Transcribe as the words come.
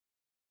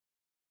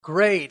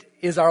Great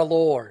is our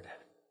Lord,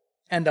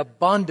 and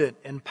abundant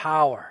in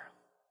power.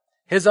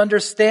 His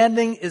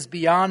understanding is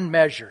beyond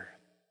measure.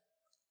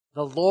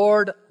 The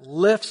Lord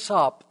lifts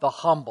up the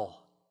humble.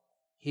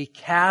 He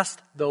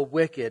casts the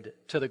wicked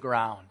to the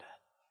ground.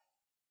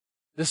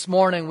 This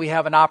morning we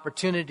have an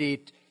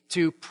opportunity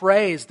to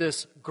praise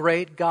this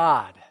great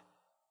God.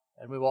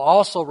 And we will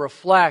also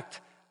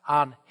reflect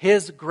on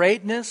His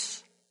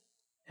greatness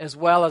as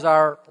well as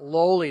our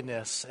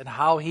lowliness and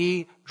how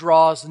He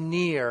draws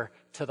near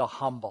to the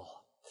humble.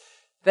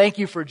 Thank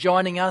you for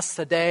joining us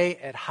today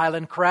at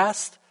Highland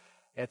Crest.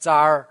 It's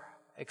our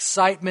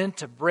excitement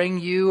to bring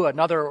you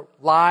another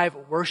live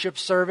worship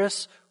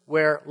service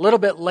where a little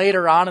bit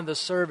later on in the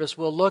service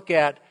we'll look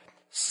at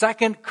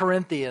 2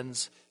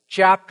 Corinthians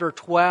chapter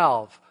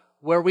 12,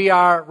 where we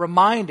are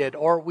reminded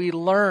or we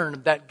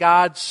learn that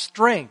God's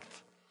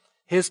strength,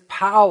 His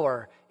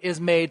power, is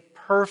made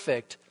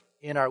perfect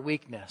in our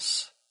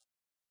weakness.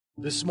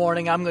 This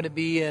morning I'm going to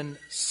be in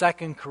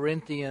 2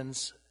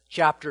 Corinthians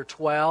chapter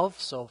 12,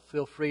 so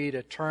feel free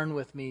to turn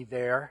with me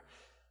there.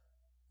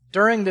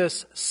 During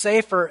this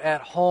safer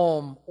at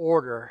home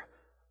order,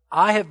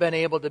 I have been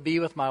able to be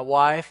with my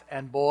wife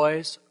and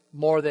boys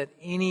more than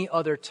any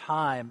other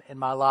time in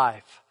my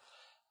life.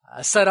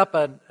 I set up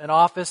an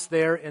office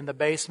there in the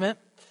basement,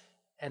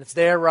 and it's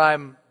there where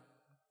I'm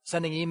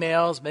sending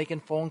emails,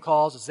 making phone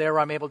calls. It's there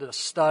where I'm able to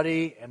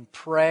study and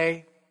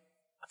pray.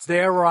 It's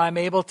there where I'm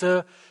able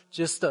to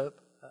just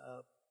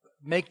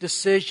make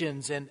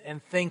decisions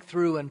and think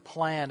through and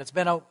plan. It's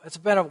been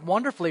a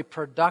wonderfully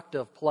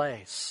productive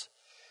place.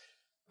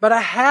 But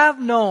I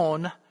have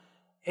known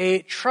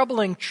a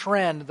troubling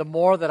trend the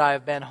more that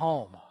I've been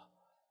home.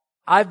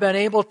 I've been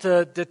able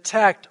to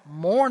detect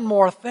more and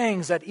more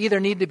things that either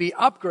need to be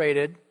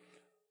upgraded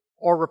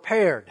or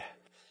repaired.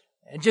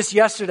 And just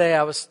yesterday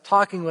I was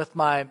talking with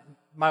my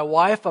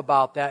wife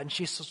about that, and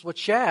she says, "Well,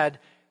 Chad,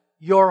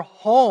 you're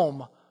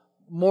home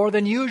more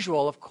than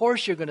usual. Of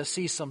course you're going to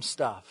see some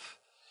stuff."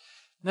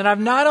 And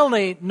I've not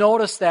only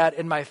noticed that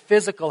in my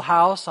physical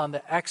house on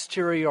the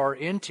exterior or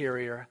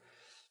interior,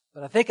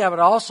 but I think I would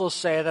also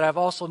say that I've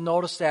also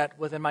noticed that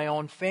within my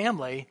own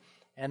family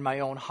and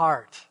my own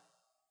heart.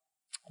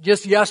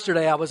 Just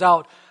yesterday I was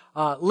out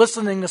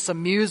listening to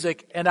some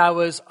music, and I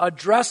was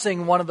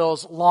addressing one of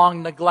those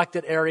long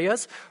neglected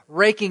areas,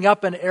 raking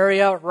up an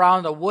area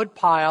around a wood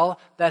pile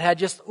that had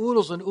just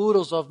oodles and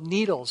oodles of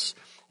needles.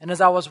 And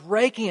as I was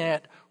raking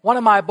it, one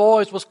of my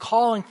boys was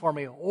calling for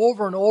me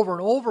over and over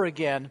and over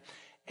again.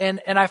 And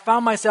I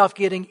found myself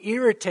getting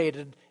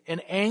irritated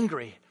and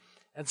angry.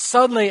 And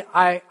suddenly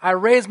I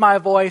raised my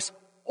voice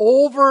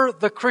over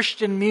the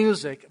Christian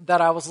music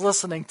that I was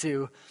listening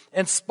to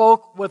and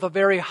spoke with a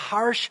very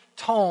harsh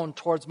tone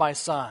towards my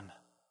son.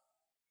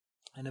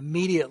 And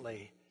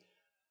immediately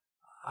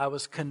I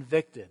was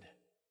convicted.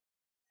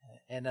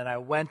 And then I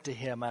went to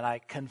him and I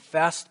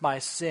confessed my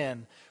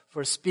sin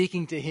for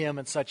speaking to him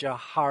in such a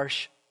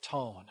harsh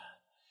tone.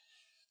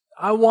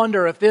 I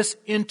wonder if this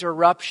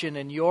interruption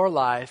in your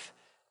life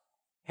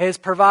has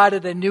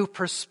provided a new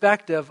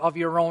perspective of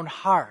your own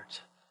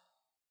heart.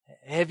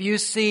 Have you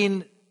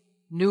seen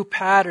new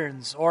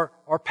patterns or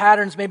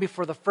patterns maybe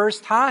for the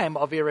first time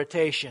of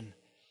irritation,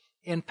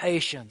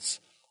 impatience,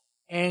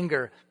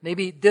 anger,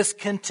 maybe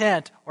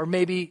discontent, or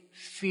maybe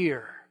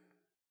fear?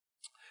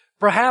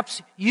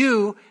 Perhaps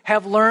you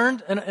have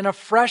learned in a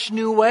fresh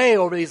new way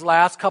over these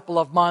last couple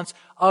of months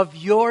of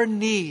your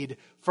need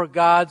for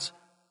God's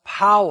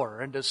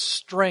power and His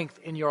strength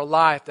in your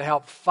life to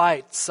help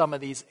fight some of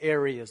these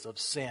areas of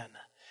sin.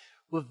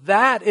 Well,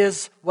 that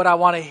is what I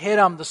want to hit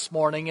on this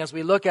morning as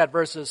we look at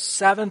verses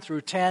 7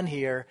 through 10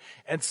 here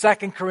in 2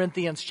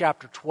 Corinthians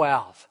chapter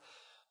 12.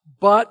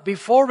 But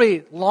before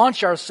we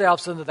launch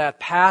ourselves into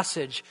that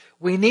passage,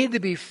 we need to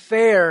be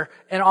fair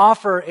and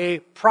offer a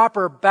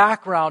proper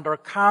background or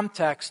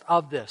context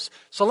of this.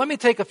 So let me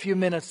take a few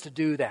minutes to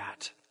do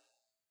that.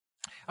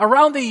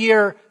 Around the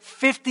year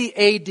 50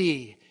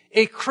 AD,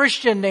 a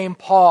Christian named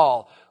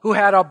Paul, who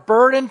had a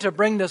burden to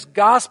bring this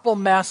gospel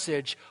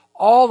message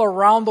all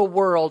around the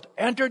world,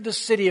 entered the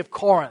city of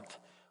Corinth,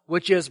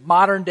 which is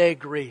modern-day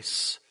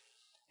Greece.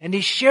 And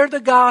he shared the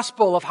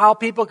gospel of how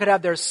people could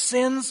have their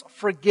sins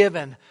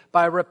forgiven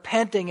by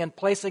repenting and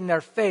placing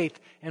their faith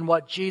in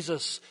what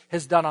Jesus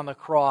has done on the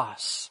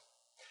cross.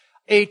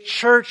 A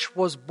church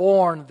was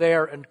born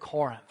there in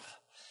Corinth.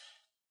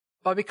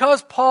 But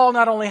because Paul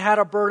not only had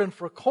a burden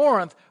for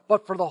Corinth,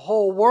 but for the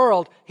whole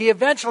world, he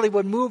eventually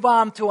would move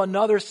on to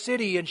another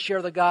city and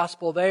share the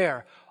gospel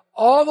there,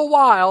 all the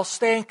while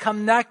staying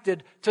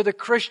connected to the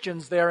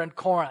Christians there in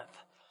Corinth.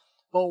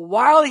 But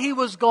while he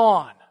was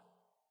gone,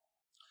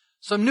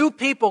 some new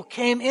people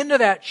came into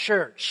that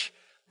church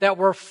that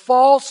were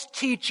false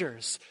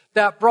teachers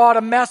that brought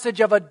a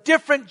message of a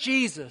different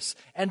Jesus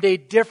and a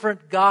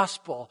different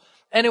gospel.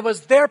 And it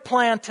was their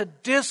plan to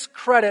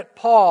discredit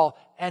Paul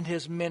and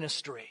his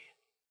ministry.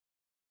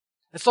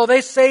 And so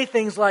they say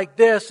things like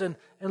this in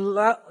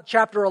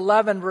chapter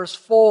 11, verse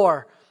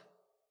 4,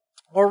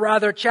 or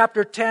rather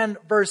chapter 10,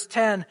 verse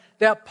 10,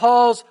 that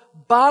Paul's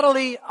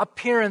bodily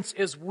appearance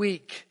is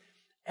weak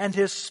and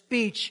his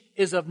speech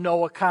is of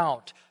no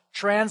account.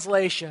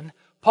 Translation,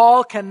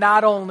 Paul can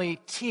not only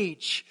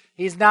teach,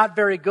 he's not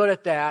very good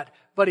at that,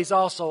 but he's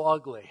also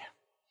ugly.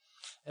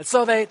 And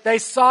so they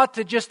sought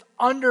to just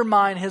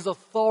undermine his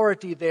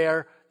authority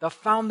there, the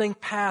founding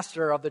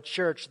pastor of the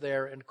church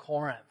there in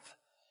Corinth.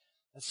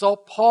 And so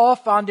Paul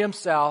found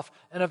himself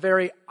in a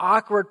very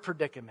awkward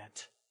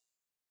predicament.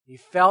 He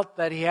felt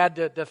that he had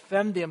to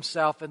defend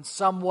himself in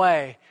some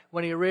way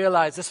when he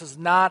realized this is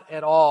not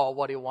at all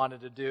what he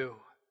wanted to do.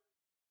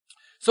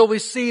 So we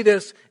see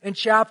this in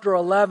chapter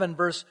 11,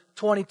 verse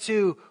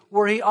 22,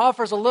 where he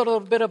offers a little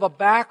bit of a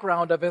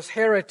background of his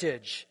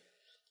heritage.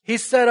 He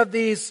said of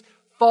these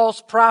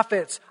false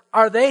prophets,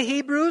 are they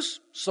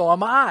Hebrews? So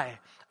am I.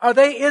 Are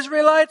they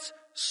Israelites?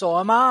 So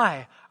am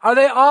I. Are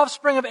they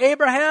offspring of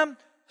Abraham?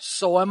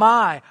 So am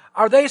I.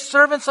 Are they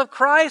servants of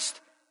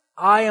Christ?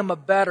 I am a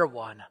better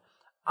one.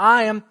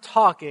 I am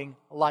talking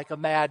like a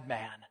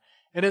madman.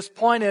 And his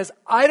point is,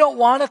 I don't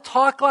want to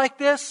talk like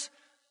this,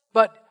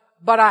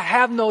 but I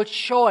have no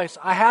choice.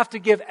 I have to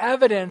give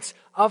evidence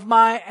of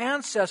my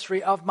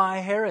ancestry, of my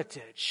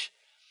heritage.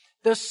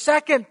 The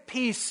second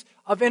piece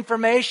of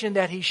information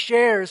that he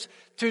shares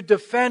to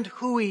defend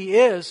who he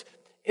is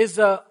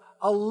a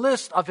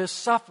list of his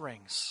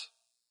sufferings.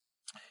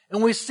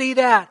 And we see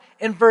that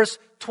in verse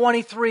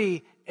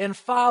 23 and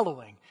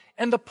following.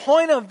 And the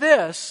point of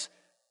this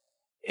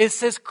is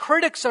his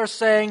critics are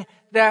saying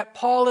that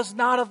Paul is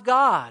not of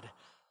God.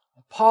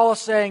 Paul is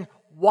saying,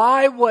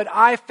 why would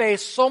I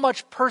face so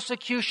much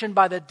persecution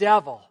by the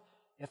devil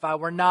if I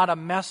were not a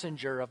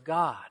messenger of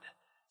God?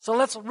 So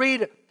let's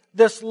read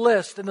this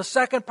list. In the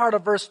second part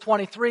of verse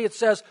 23, it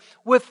says,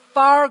 with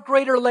far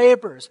greater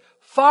labors,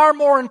 far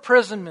more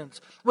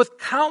imprisonments, with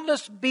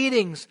countless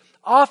beatings,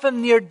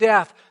 often near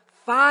death,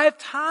 5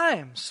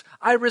 times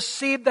I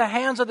received the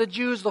hands of the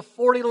Jews the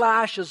 40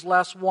 lashes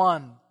less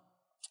one.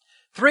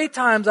 3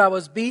 times I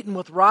was beaten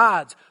with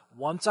rods.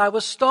 Once I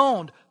was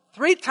stoned.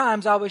 3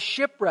 times I was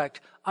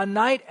shipwrecked. A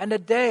night and a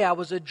day I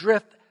was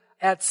adrift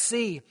at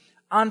sea.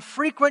 On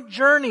frequent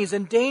journeys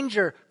in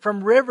danger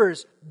from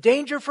rivers,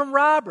 danger from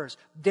robbers,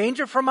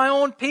 danger from my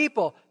own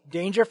people,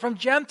 danger from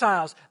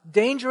Gentiles,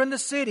 danger in the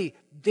city,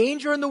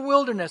 danger in the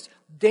wilderness,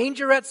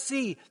 danger at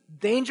sea,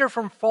 danger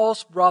from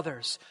false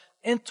brothers.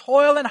 In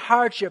toil and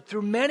hardship,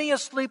 through many a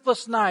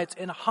sleepless nights,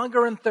 in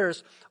hunger and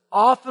thirst,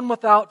 often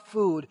without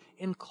food,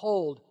 in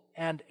cold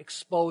and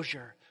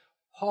exposure.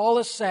 Paul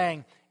is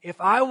saying,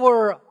 if I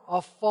were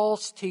a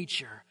false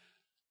teacher,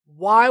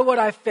 why would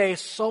I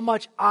face so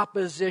much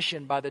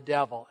opposition by the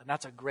devil? And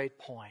that's a great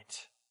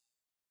point.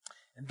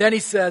 And then he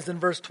says in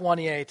verse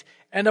 28,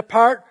 and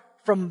apart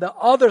from the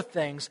other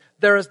things,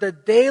 there is the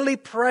daily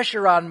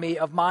pressure on me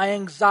of my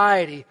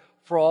anxiety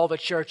for all the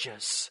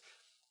churches.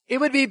 It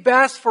would be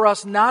best for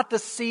us not to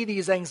see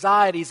these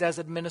anxieties as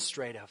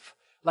administrative.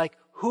 Like,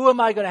 who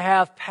am I going to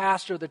have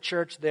pastor the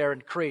church there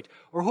in Crete?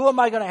 Or who am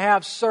I going to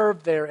have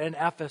serve there in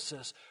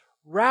Ephesus?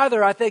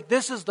 Rather, I think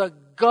this is the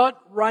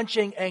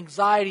gut-wrenching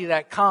anxiety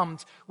that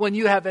comes when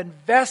you have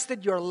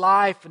invested your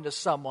life into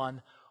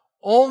someone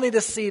only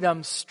to see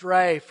them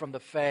stray from the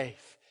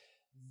faith.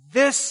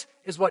 This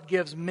is what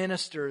gives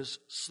ministers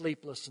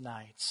sleepless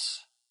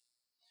nights.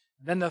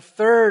 Then the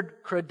third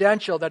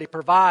credential that he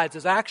provides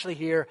is actually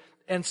here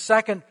in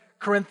 2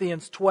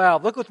 Corinthians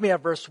 12. Look with me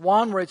at verse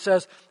 1 where it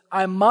says,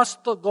 I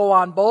must go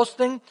on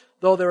boasting,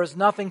 though there is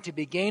nothing to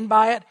be gained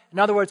by it. In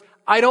other words,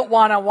 I don't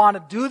want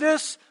to do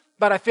this,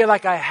 but I feel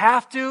like I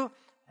have to.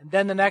 And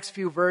then the next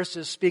few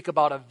verses speak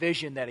about a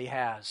vision that he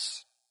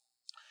has.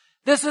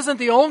 This isn't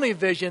the only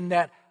vision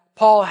that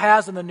Paul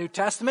has in the New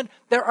Testament.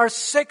 There are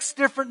 6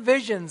 different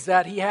visions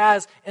that he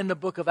has in the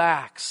book of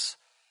Acts.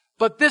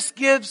 But this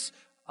gives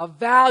a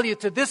value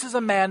to this is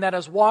a man that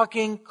is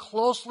walking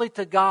closely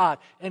to God,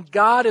 and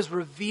God is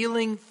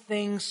revealing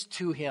things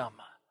to him.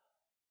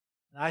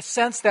 And I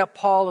sense that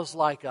Paul is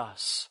like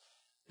us,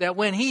 that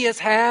when he has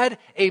had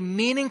a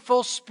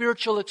meaningful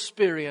spiritual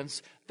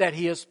experience, that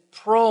he is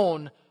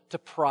prone to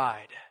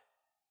pride.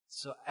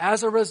 So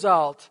as a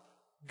result,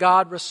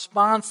 God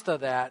responds to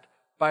that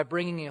by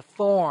bringing a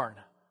thorn,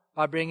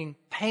 by bringing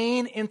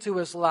pain into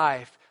his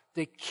life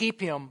to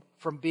keep him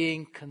from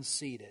being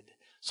conceited.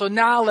 So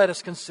now let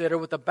us consider,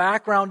 with the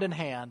background in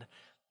hand,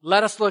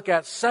 let us look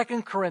at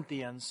 2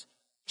 Corinthians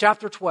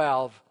chapter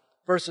 12,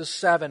 verses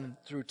 7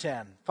 through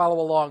 10. Follow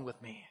along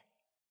with me.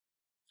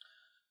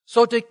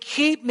 So to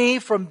keep me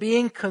from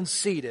being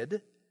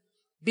conceited,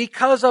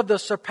 because of the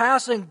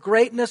surpassing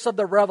greatness of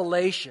the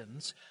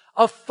revelations,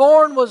 a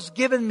thorn was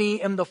given me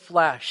in the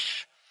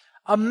flesh,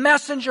 a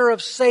messenger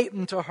of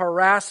Satan to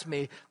harass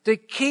me, to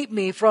keep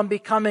me from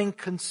becoming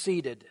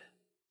conceited.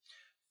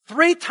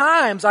 3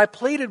 times I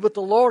pleaded with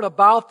the Lord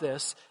about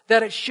this,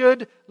 that it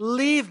should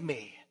leave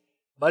me.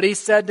 But he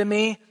said to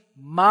me,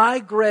 my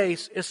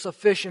grace is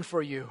sufficient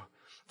for you,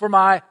 for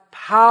my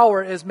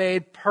power is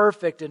made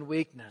perfect in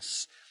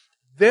weakness.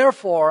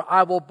 Therefore,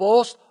 I will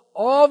boast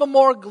all the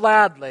more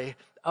gladly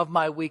of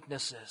my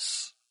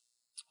weaknesses,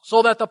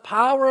 so that the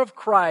power of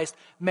Christ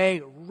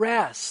may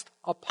rest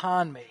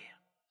upon me.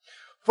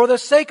 For the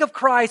sake of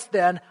Christ,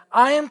 then,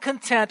 I am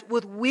content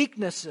with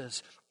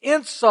weaknesses,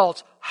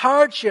 insults,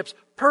 hardships,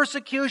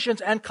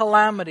 persecutions, and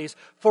calamities.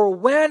 For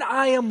when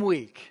I am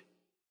weak,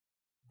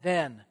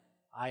 then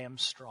I am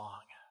strong.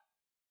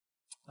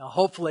 Now,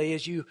 hopefully,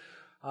 as you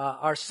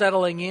are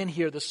settling in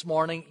here this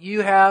morning,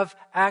 you have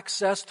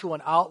access to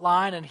an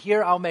outline. And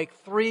here I'll make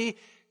 3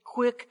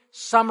 quick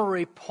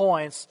summary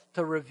points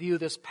to review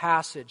this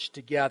passage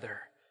together.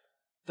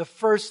 The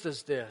first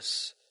is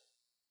this: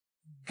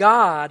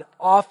 God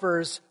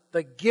offers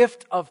the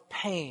gift of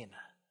pain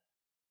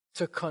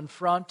to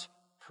confront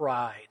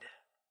pride.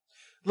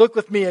 Look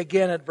with me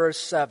again at verse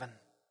 7.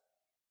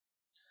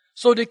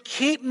 So to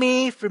keep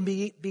me from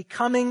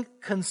becoming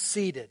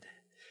conceited,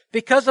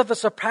 because of the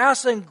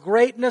surpassing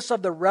greatness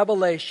of the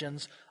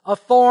revelations, a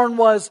thorn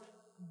was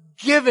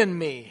given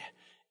me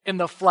in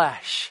the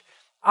flesh.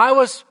 I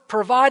was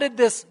provided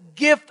this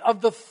gift of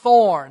the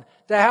thorn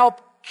to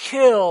help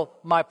kill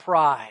my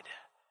pride.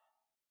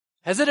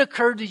 Has it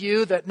occurred to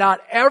you that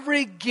not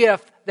every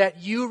gift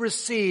that you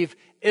receive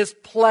is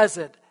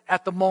pleasant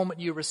at the moment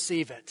you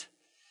receive it?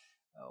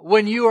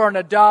 When you are an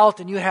adult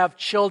and you have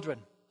children,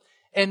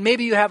 and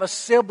maybe you have a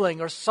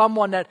sibling or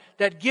someone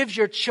that gives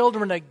your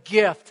children a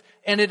gift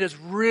and it is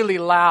really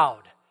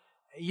loud.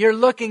 You're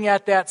looking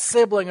at that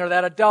sibling or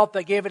that adult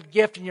that gave it a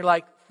gift and you're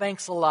like,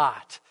 thanks a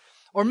lot.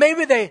 Or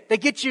maybe they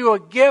get you a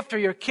gift or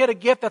your kid a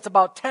gift that's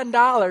about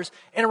 $10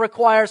 and it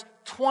requires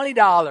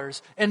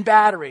 $20 in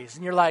batteries.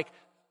 And you're like,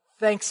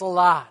 thanks a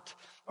lot.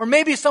 Or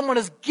maybe someone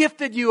has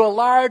gifted you a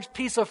large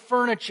piece of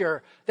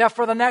furniture that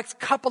for the next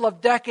couple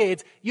of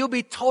decades you'll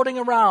be toting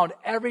around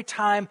every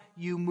time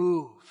you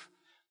move.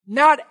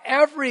 Not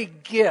every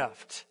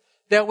gift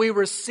that we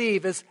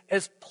receive is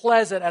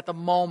pleasant at the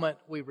moment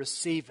we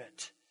receive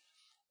it.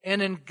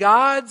 And in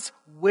God's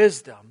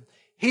wisdom,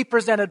 He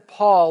presented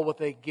Paul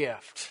with a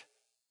gift.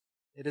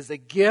 It is a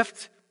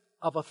gift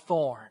of a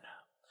thorn.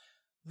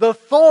 The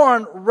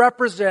thorn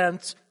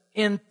represents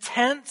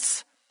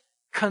intense,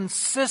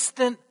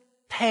 consistent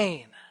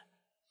pain.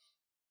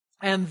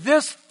 And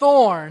this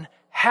thorn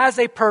has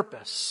a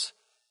purpose: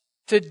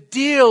 to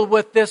deal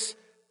with this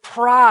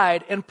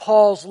pride in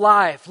Paul's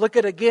life. Look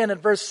at again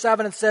at verse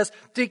 7. It says,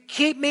 to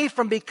keep me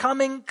from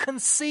becoming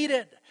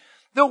conceited.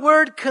 The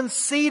word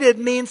conceited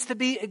means to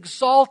be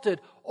exalted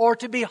or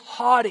to be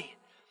haughty.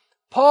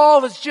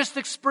 Paul has just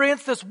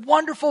experienced this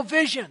wonderful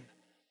vision.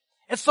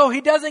 And so he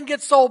doesn't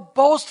get so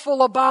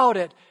boastful about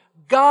it.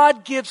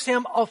 God gives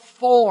him a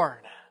thorn.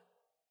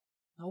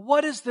 Now,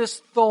 what is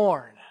this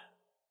thorn?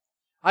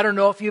 I don't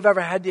know if you've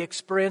ever had the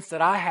experience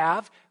that I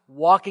have,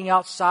 walking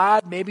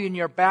outside, maybe in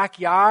your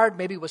backyard,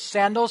 maybe with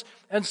sandals,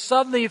 and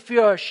suddenly you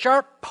feel a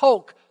sharp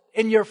poke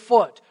in your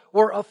foot,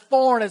 where a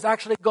thorn has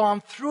actually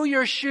gone through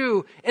your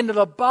shoe into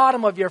the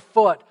bottom of your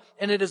foot,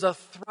 and it is a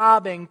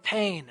throbbing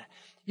pain.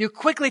 You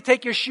quickly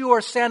take your shoe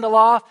or sandal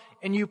off,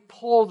 and you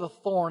pull the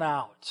thorn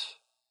out.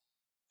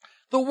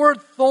 The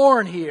word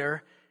thorn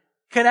here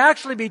can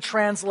actually be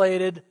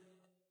translated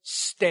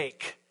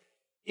stake.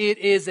 It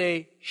is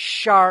a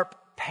sharp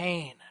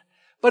pain.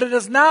 But it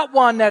is not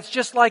one that's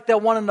just like the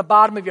one in the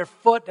bottom of your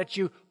foot that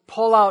you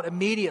pull out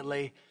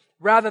immediately.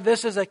 Rather,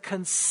 this is a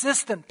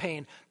consistent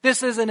pain.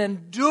 This is an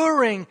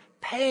enduring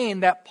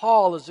pain that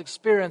Paul is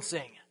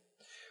experiencing.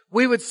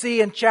 We would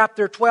see in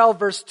chapter 12,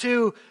 verse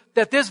 2,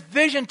 that this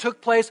vision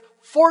took place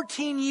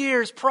 14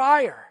 years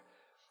prior.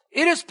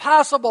 It is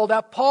possible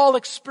that Paul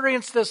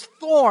experienced this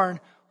thorn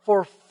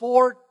for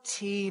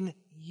 14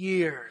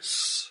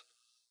 years.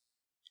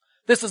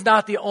 This is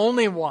not the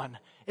only one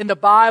in the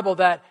Bible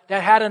that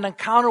had an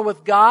encounter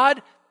with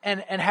God and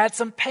had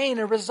some pain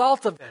as a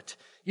result of it.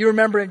 You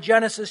remember in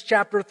Genesis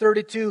chapter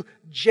 32,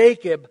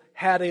 Jacob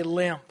had a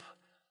limp.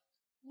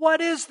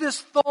 What is this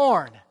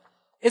thorn?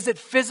 Is it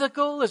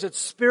physical? Is it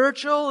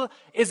spiritual?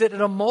 Is it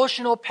an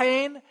emotional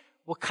pain?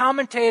 Well,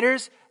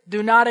 commentators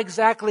do not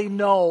exactly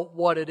know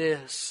what it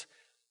is.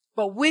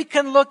 But we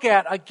can look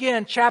at,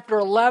 again, chapter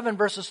 11,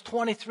 verses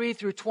 23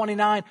 through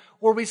 29,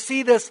 where we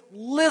see this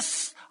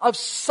list of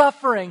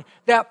suffering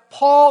that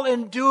Paul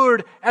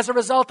endured as a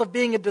result of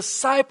being a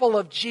disciple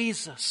of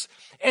Jesus.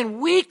 And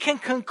we can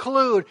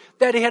conclude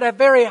that he had a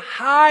very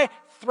high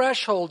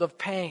threshold of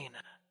pain.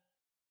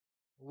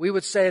 We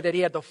would say that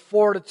he had the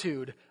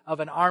fortitude of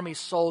an army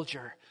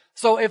soldier.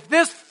 So if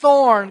this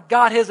thorn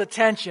got his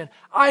attention,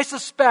 I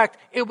suspect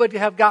it would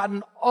have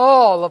gotten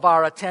all of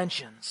our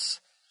attentions.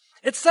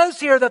 It says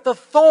here that the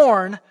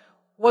thorn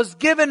was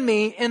given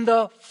me in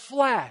the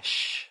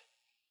flesh.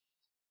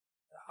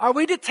 Are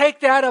we to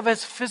take that of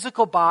his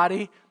physical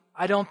body?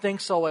 I don't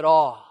think so at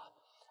all.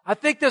 I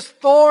think this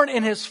thorn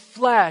in his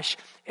flesh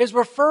is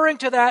referring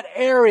to that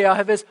area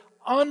of his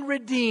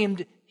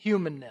unredeemed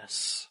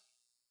humanness.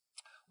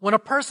 When a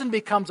person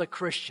becomes a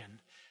Christian,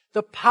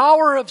 the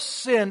power of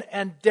sin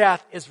and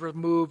death is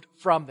removed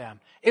from them.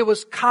 It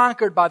was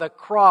conquered by the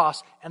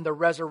cross and the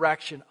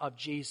resurrection of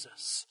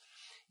Jesus.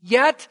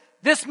 Yet,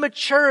 this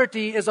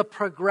maturity is a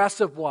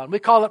progressive one. We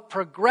call it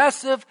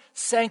progressive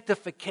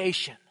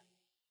sanctification.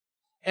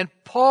 And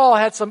Paul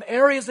had some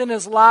areas in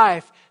his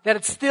life that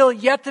it's still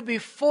yet to be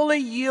fully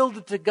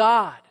yielded to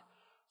God.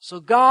 So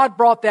God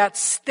brought that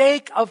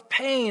stake of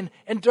pain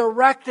and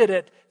directed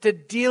it to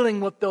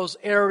dealing with those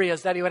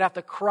areas that he would have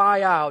to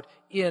cry out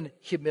in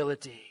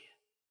humility.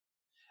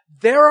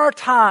 There are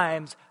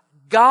times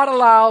God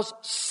allows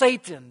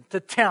Satan to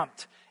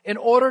tempt in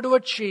order to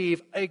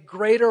achieve a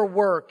greater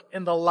work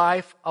in the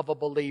life of a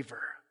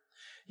believer.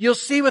 You'll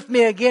see with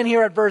me again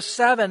here at verse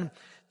 7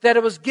 that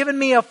it was given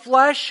me a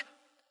flesh,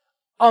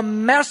 a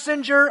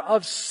messenger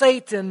of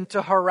Satan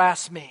to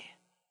harass me.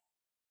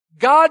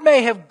 God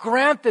may have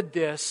granted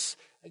this.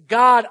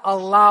 God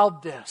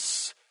allowed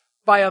this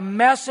by a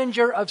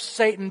messenger of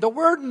Satan. The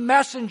word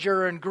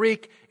messenger in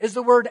Greek is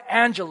the word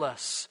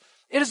angelos.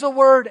 It is the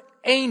word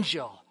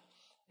angel.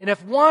 And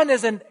if one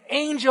is an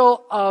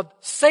angel of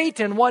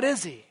Satan, what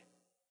is he?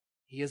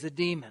 He is a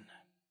demon.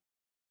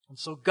 And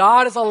so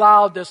God has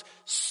allowed this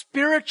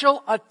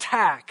spiritual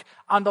attack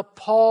on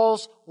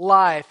Paul's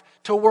life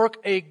to work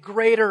a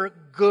greater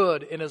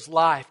good in his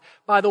life.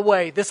 By the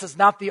way, this is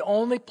not the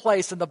only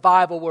place in the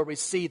Bible where we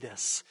see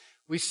this.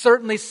 We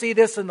certainly see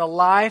this in the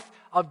life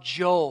of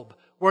Job,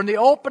 where in the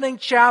opening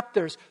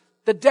chapters,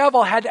 the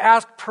devil had to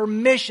ask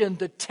permission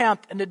to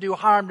tempt and to do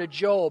harm to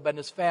Job and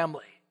his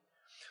family.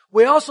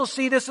 We also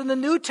see this in the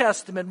New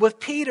Testament with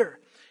Peter.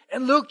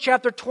 In Luke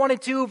chapter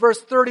 22,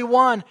 verse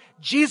 31,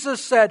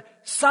 Jesus said,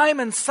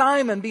 "Simon,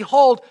 Simon,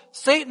 behold,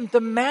 Satan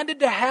demanded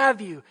to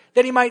have you,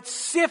 that he might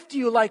sift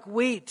you like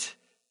wheat."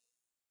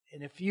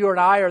 And if you and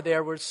I are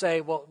there, we'd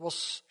say, well,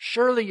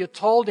 surely you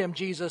told him,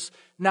 Jesus,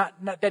 not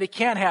that he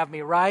can't have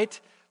me, right?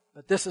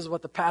 But this is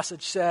what the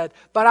passage said.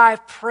 "But I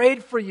have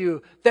prayed for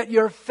you, that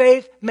your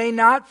faith may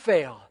not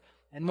fail.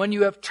 And when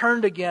you have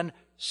turned again,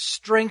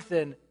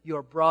 strengthen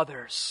your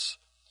brothers."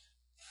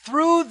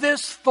 Through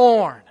this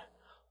thorn,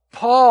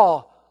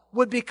 Paul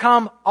would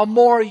become a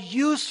more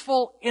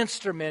useful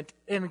instrument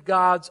in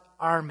God's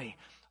army.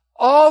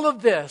 All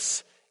of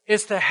this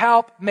is to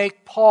help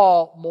make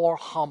Paul more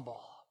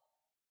humble.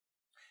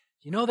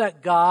 You know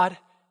that God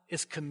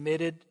is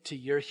committed to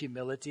your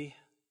humility?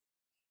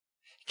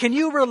 Can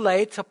you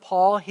relate to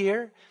Paul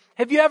here?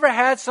 Have you ever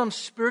had some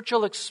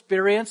spiritual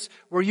experience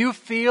where you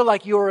feel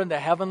like you are in the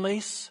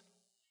heavenlies?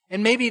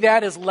 And maybe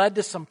that has led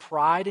to some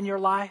pride in your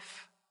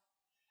life?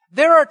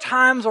 There are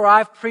times where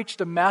I've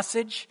preached a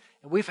message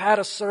and we've had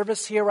a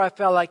service here where I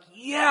felt like,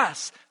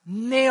 yes,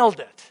 nailed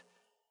it.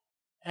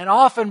 And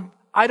often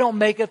I don't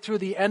make it through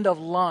the end of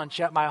lunch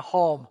at my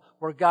home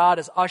where God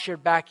has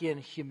ushered back in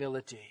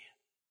humility.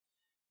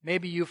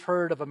 Maybe you've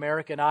heard of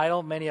American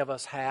Idol. Many of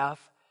us have.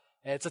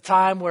 It's a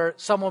time where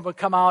someone would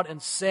come out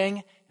and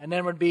sing, and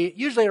then would be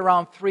usually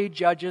around 3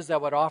 judges that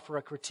would offer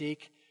a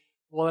critique.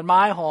 Well, in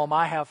my home,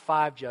 I have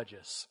 5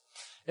 judges.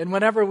 And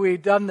whenever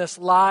we've done this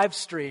live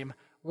stream,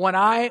 when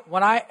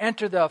I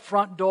enter the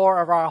front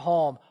door of our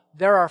home,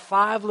 there are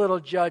 5 little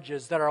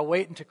judges that are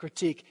waiting to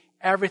critique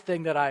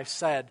everything that I've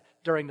said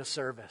during the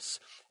service.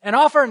 And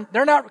often,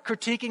 they're not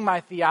critiquing my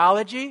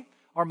theology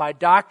or my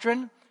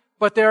doctrine,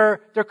 but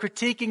they're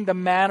critiquing the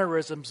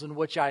mannerisms in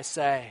which I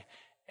say.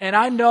 And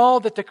I know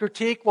that the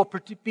critique will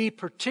be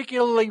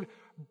particularly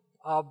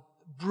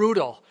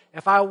brutal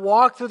if I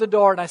walk through the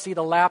door and I see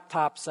the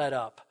laptop set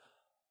up.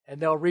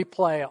 And they'll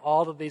replay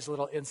all of these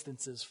little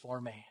instances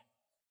for me.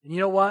 And you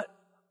know what?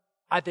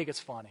 I think it's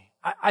funny.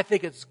 I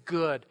think it's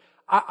good.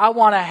 I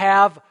want to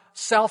have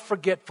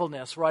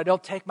self-forgetfulness where I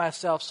don't take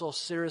myself so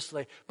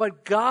seriously.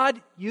 But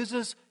God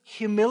uses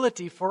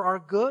humility for our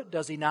good,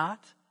 does He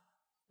not?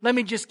 Let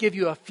me just give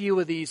you a few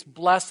of these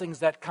blessings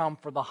that come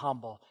from the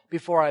humble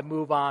before I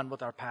move on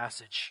with our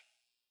passage.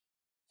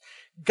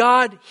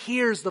 God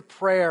hears the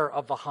prayer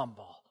of the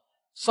humble.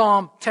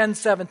 Psalm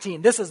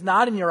 10:17. This is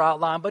not in your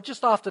outline, but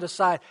just off to the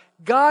side.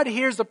 God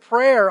hears the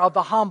prayer of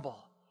the humble.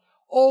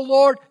 O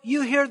Lord,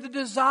 you hear the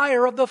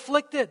desire of the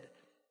afflicted.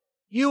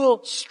 You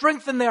will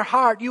strengthen their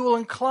heart. You will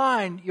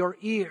incline your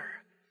ear.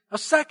 A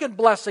second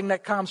blessing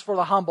that comes for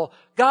the humble.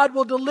 God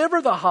will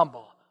deliver the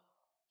humble.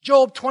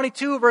 Job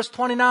 22 verse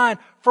 29,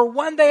 "For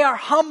when they are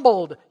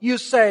humbled, you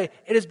say,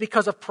 it is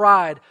because of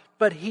pride,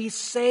 but He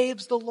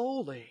saves the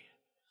lowly."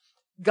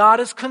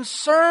 God is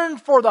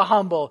concerned for the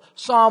humble.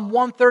 Psalm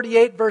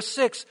 138 verse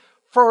 6,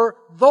 "For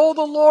though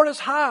the Lord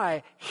is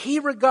high, He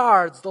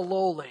regards the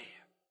lowly."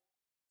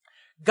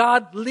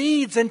 God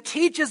leads and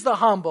teaches the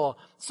humble.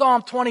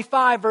 Psalm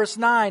 25 verse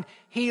 9,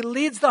 "He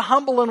leads the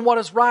humble in what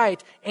is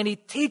right, and He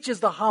teaches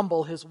the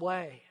humble His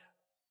way."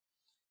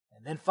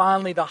 And then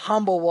finally, the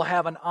humble will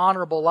have an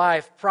honorable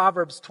life.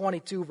 Proverbs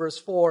 22 verse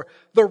 4,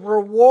 "The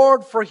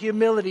reward for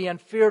humility and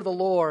fear of the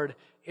Lord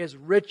is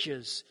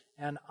riches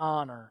and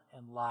honor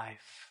and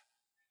life."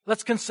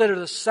 Let's consider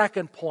the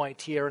second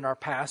point here in our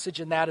passage,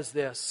 and that is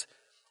this.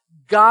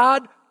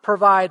 God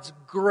provides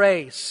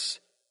grace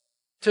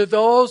to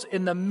those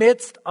in the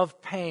midst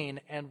of pain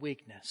and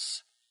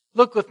weakness.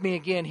 Look with me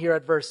again here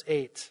at verse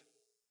 8.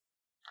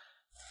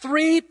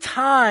 3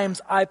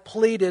 times I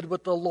pleaded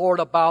with the Lord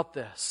about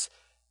this,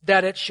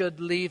 that it should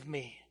leave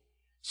me.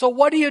 So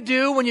what do you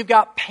do when you've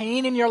got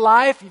pain in your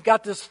life? You've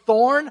got this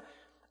thorn?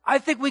 I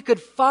think we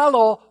could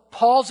follow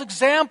Paul's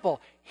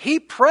example. he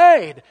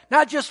prayed,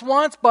 not just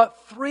once,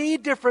 but 3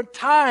 different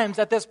times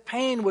that this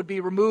pain would be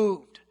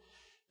removed.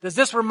 Does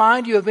this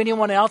remind you of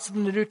anyone else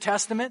in the New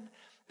Testament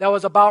that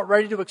was about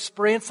ready to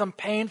experience some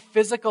pain,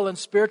 physical and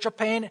spiritual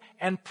pain,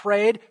 and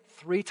prayed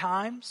 3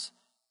 times?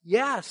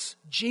 Yes,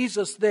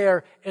 Jesus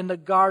there in the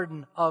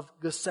Garden of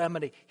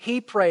Gethsemane. He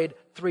prayed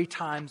 3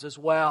 times as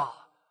well.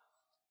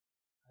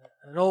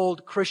 An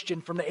old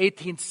Christian from the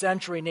 18th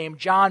century named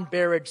John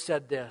Berridge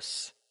said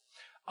this: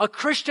 "A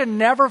Christian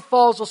never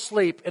falls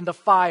asleep in the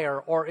fire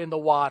or in the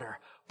water,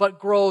 but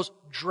grows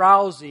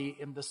drowsy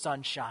in the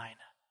sunshine."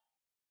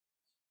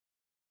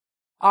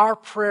 Our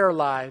prayer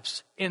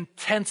lives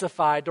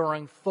intensify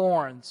during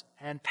thorns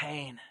and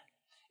pain.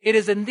 It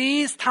is in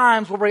these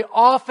times where we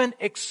often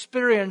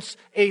experience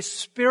a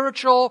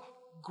spiritual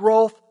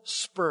growth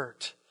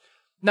spurt.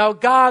 Now,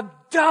 God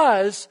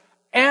does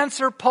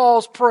answer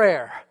Paul's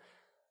prayer,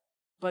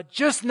 but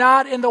just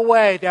not in the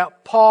way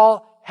that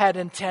Paul had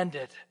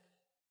intended.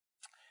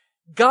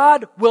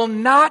 God will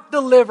not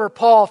deliver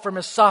Paul from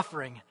his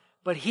suffering,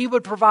 but he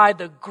would provide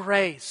the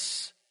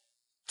grace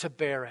to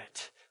bear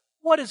it.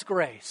 What is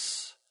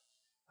grace?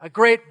 A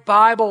great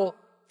Bible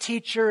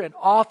teacher and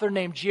author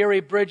named Jerry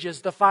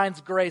Bridges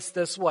defines grace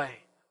this way: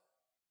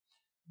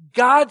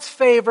 God's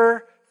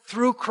favor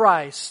through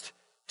Christ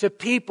to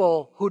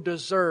people who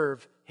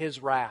deserve His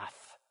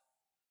wrath.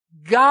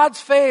 God's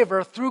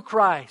favor through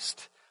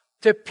Christ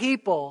to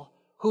people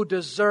who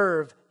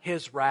deserve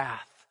His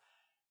wrath.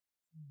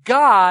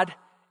 God,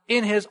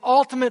 in His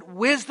ultimate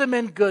wisdom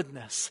and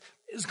goodness,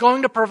 is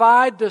going to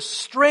provide the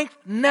strength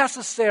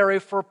necessary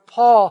for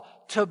Paul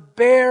to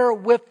bear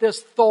with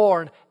this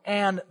thorn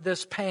and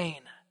this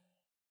pain.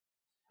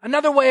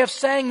 Another way of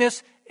saying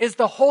this is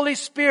the Holy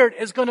Spirit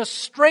is going to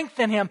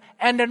strengthen him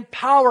and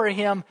empower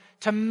him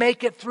to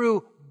make it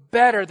through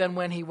better than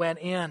when he went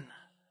in.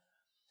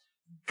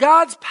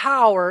 God's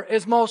power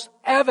is most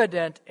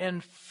evident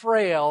in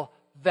frail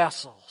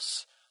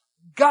vessels.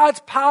 God's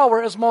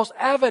power is most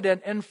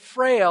evident in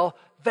frail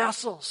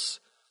vessels.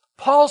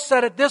 Paul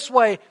said it this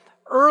way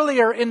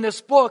earlier in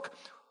this book: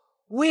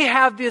 we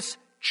have this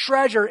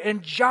treasure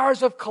in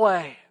jars of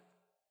clay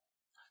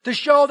to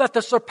show that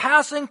the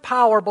surpassing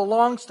power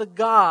belongs to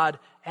God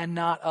and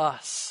not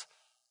us.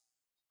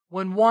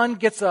 When one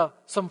gets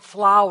some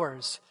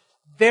flowers,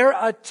 their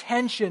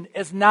attention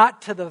is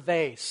not to the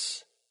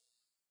vase,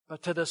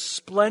 but to the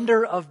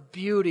splendor of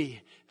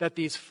beauty that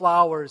these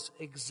flowers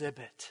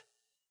exhibit.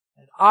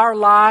 And our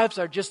lives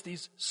are just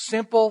these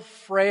simple,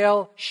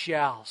 frail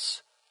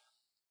shells.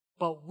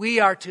 But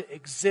we are to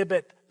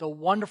exhibit the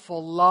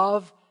wonderful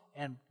love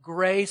and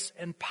grace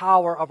and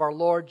power of our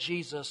Lord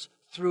Jesus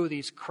through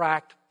these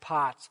cracked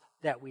pots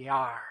that we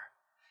are.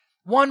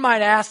 One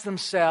might ask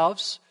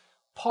themselves,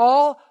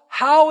 Paul,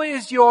 how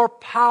is your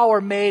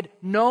power made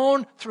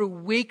known through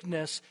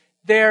weakness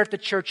there at the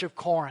church of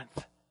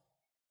Corinth?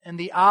 And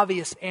the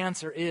obvious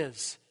answer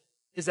is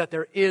that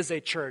there is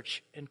a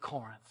church in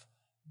Corinth.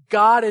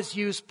 God has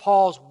used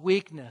Paul's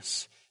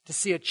weakness to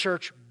see a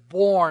church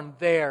born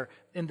there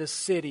in the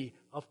city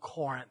of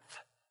Corinth.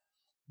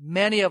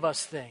 Many of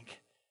us think,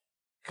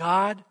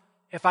 God,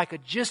 if I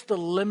could just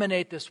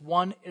eliminate this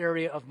one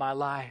area of my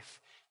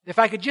life, if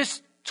I could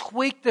just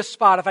tweak this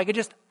spot, if I could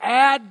just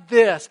add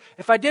this,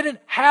 if I didn't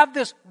have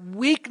this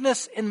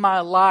weakness in my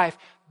life,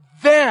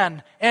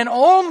 then and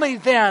only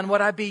then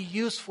would I be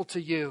useful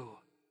to you.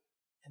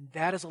 And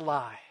that is a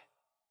lie.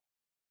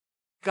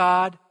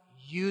 God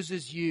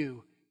uses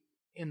you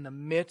in the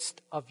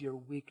midst of your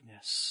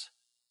weakness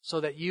so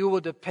that you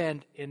will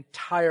depend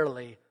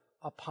entirely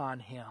upon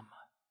Him.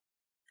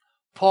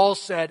 Paul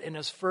said in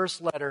his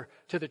first letter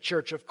to the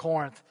church of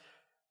Corinth,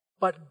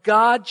 "But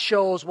God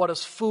chose what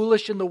is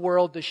foolish in the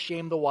world to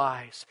shame the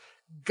wise.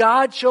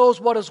 God chose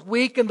what is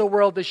weak in the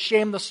world to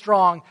shame the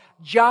strong.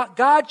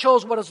 God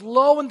chose what is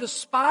low and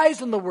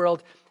despised in the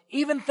world,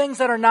 even things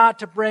that are not,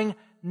 to bring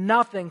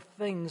nothing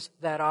things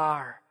that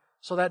are,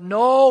 so that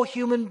no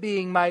human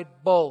being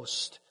might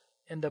boast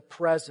in the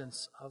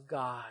presence of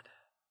God."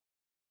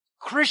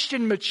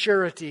 Christian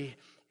maturity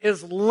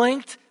is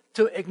linked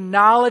to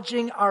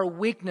acknowledging our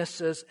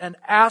weaknesses and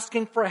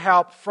asking for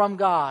help from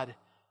God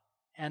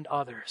and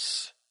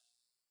others.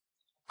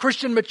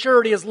 Christian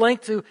maturity is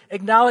linked to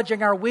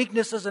acknowledging our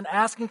weaknesses and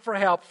asking for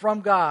help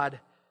from God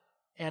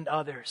and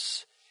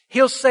others.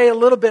 He'll say a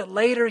little bit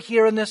later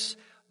here in this,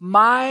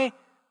 "My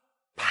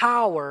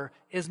power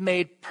is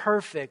made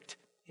perfect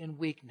in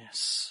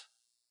weakness."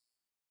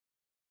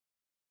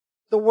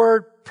 The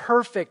word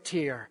perfect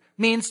here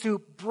means to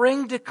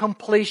bring to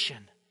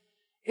completion.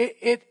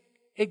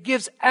 It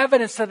gives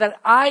evidence that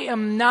I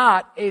am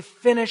not a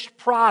finished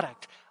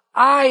product.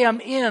 I am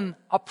in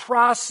a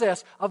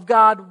process of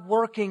God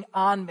working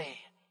on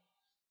me.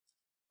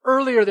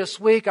 Earlier this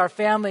week, our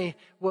family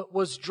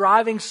was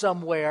driving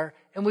somewhere,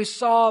 and we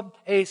saw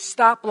a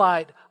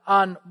stoplight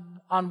on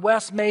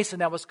West Mason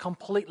that was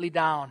completely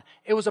down.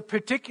 It was a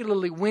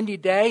particularly windy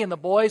day, and the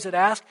boys had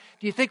asked,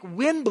 "Do you think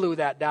wind blew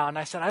that down?" And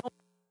I said, "I don't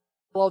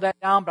blow that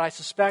down, but I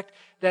suspect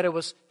that it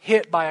was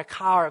hit by a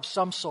car of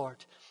some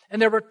sort."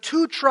 And there were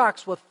 2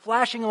 trucks with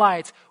flashing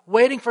lights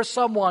waiting for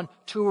someone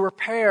to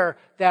repair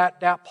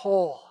that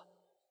pole.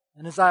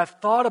 And as I've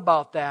thought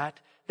about that,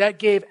 that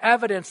gave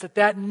evidence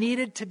that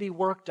needed to be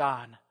worked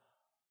on.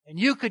 And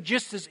you could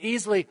just as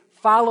easily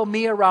follow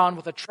me around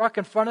with a truck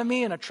in front of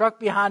me and a truck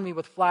behind me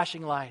with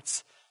flashing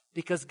lights.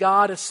 Because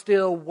God is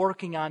still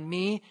working on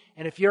me.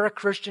 And if you're a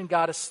Christian,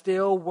 God is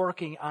still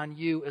working on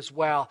you as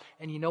well.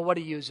 And you know what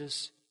He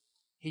uses?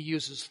 He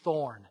uses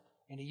thorn.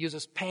 And He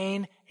uses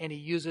pain. And He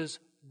uses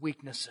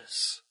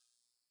weaknesses.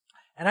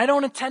 And I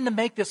don't intend to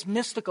make this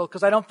mystical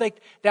because I don't think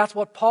that's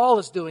what Paul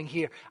is doing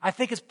here. I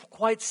think it's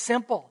quite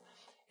simple.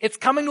 It's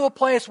coming to a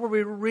place where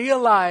we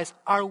realize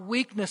our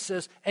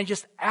weaknesses and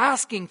just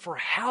asking for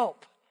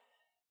help.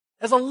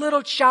 As a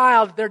little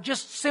child, they're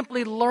just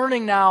simply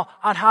learning now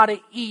on how to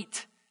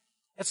eat.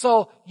 And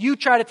so you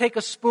try to take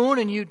a spoon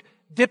and you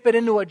dip it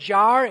into a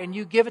jar and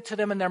you give it to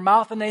them in their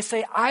mouth and they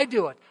say, I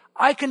do it.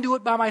 I can do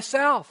it by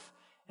myself.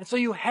 And so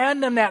you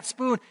hand them that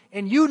spoon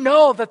and you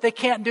know that they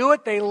can't do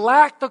it. They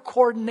lack the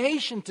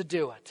coordination to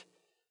do it.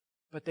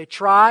 But they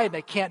try and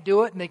they can't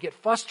do it and they get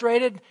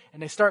frustrated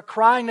and they start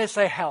crying. They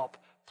say, help,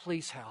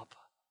 please help.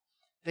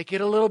 They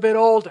get a little bit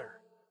older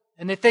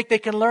and they think they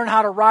can learn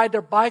how to ride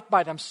their bike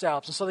by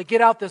themselves. And so they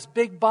get out this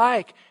big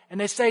bike and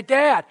they say,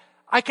 Dad,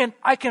 I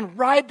can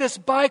ride this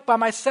bike by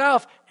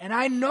myself, and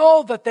I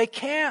know that they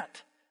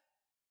can't.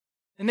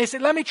 And they say,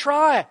 let me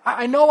try.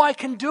 I know I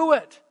can do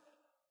it.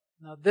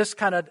 Now, this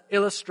kind of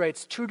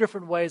illustrates 2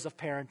 different ways of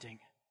parenting.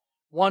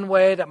 One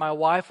way that my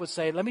wife would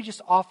say, let me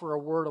just offer a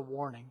word of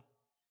warning.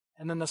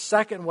 And then the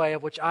second way,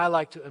 of which I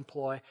like to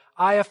employ,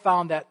 I have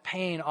found that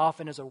pain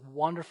often is a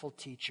wonderful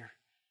teacher.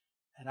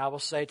 And I will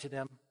say to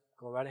them,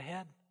 go right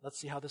ahead. Let's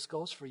see how this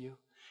goes for you.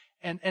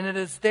 And it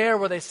is there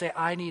where they say,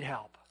 I need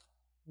help.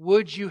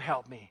 Would you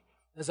help me?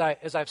 As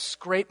I've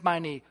scraped my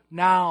knee,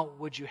 now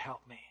would you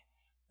help me?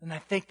 And I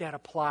think that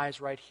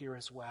applies right here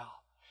as well.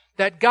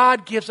 That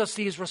God gives us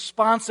these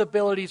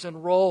responsibilities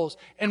and roles,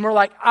 and we're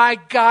like, I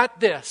got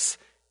this.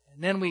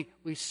 And then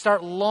we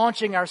start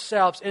launching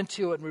ourselves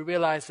into it, and we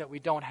realize that we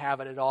don't have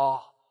it at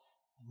all.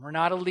 We're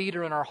not a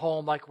leader in our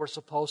home like we're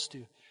supposed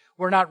to.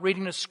 We're not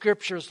reading the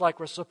Scriptures like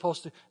we're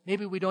supposed to.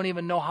 Maybe we don't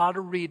even know how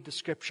to read the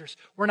Scriptures.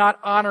 We're not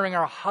honoring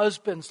our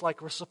husbands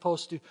like we're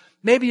supposed to.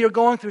 Maybe you're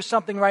going through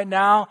something right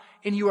now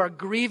and you are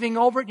grieving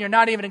over it and you're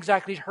not even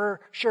exactly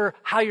sure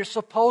how you're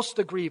supposed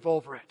to grieve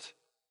over it.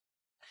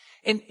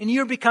 And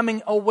you're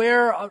becoming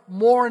aware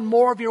more and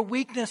more of your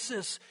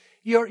weaknesses.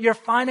 Your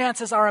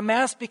finances are a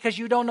mess because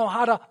you don't know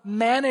how to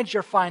manage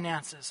your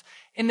finances.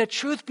 And the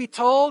truth be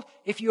told,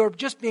 if you're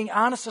just being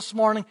honest this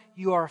morning,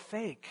 you are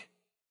fake.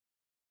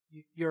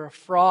 You're a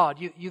fraud.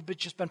 You've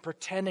just been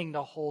pretending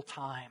the whole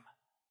time.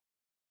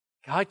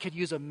 God could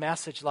use a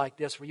message like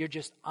this where you're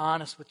just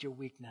honest with your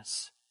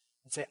weakness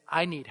and say,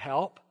 I need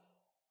help.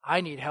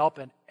 I need help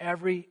in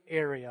every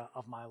area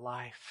of my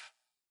life.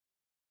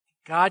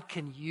 God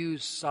can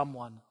use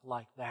someone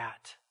like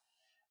that.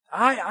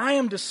 I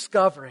am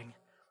discovering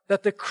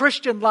that the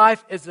Christian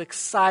life is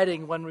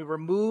exciting when we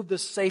remove the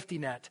safety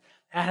net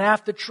and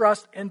have to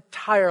trust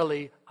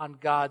entirely on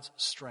God's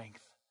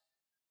strength.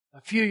 A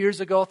few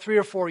years ago, 3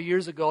 or 4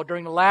 years ago,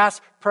 during the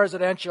last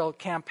presidential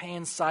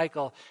campaign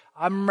cycle,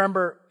 I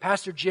remember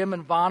Pastor Jim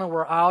and Vanna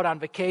were out on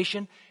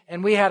vacation,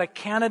 and we had a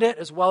candidate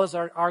as well as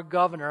our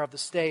governor of the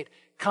state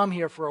come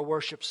here for a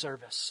worship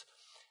service.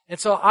 And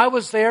so I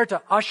was there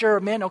to usher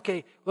them in.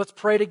 Okay, let's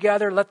pray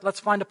together. Let's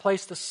find a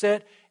place to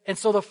sit. And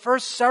so the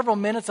first several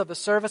minutes of the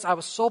service, I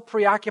was so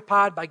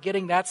preoccupied by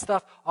getting that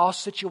stuff all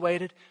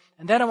situated.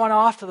 And then I went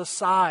off to the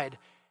side.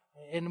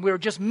 And we were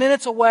just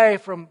minutes away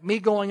from me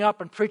going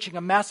up and preaching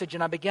a message,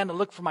 and I began to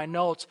look for my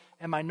notes,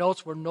 and my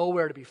notes were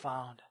nowhere to be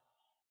found.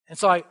 And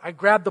so I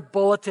grabbed the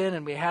bulletin,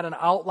 and we had an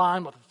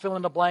outline with a fill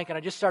in the blank, and I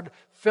just started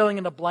filling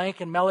in the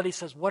blank, and Melody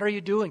says, what are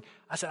you doing?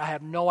 I said, I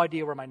have no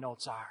idea where my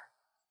notes are.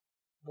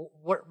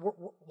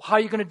 How are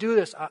you going to do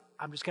this?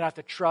 I'm just going to have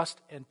to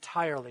trust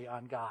entirely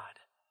on God.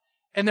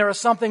 And there is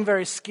something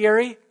very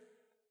scary,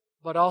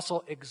 but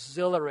also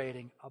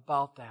exhilarating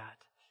about that.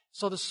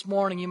 So this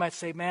morning you might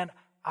say, man,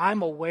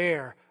 I'm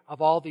aware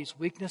of all these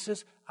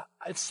weaknesses.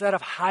 Instead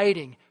of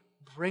hiding,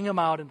 bring them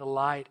out in the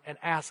light and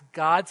ask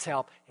God's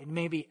help and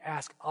maybe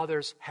ask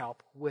others'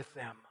 help with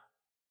them.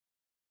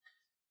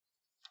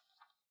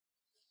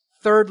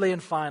 Thirdly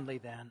and finally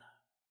then,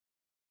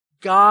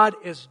 God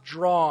is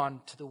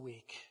drawn to the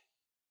weak.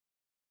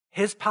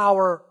 His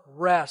power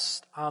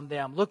rests on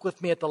them. Look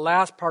with me at the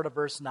last part of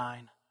verse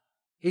 9.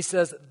 He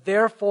says,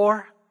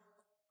 therefore,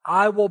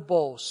 I will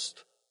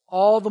boast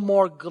all the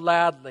more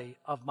gladly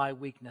of my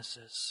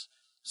weaknesses,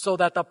 so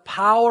that the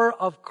power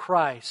of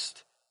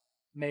Christ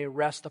may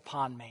rest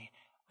upon me.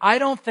 I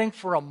don't think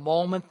for a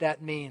moment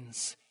that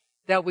means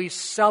that we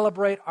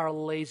celebrate our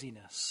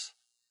laziness.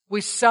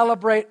 We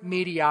celebrate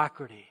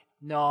mediocrity.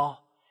 No.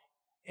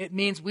 It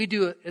means we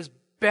do it as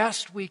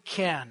best we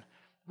can.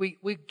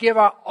 We give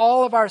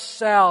all of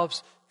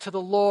ourselves to the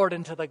Lord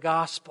and to the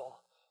gospel.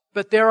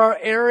 But there are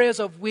areas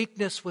of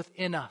weakness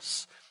within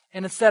us.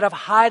 And instead of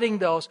hiding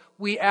those,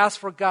 we ask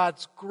for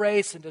God's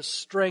grace and His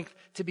strength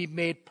to be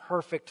made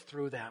perfect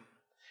through them.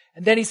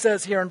 And then he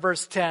says here in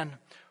verse 10,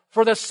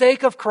 "For the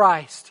sake of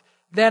Christ,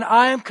 then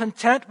I am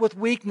content with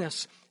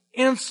weakness,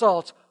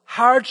 insults,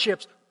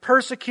 hardships,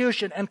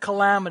 persecution, and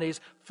calamities.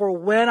 For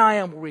when I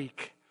am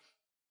weak,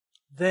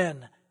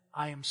 then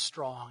I am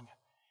strong."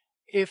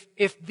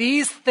 If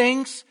these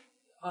things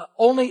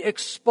only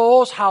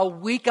expose how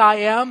weak I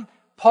am,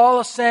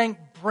 Paul is saying,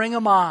 bring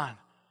them on.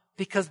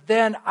 Because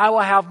then I will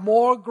have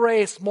more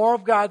grace, more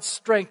of God's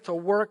strength to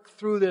work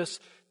through this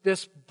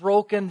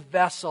broken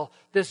vessel,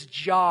 this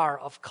jar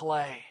of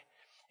clay.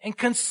 And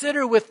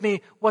consider with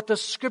me what the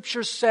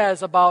Scripture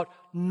says about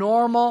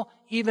normal,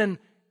 even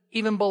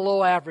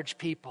below average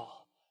people.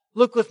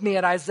 Look with me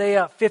at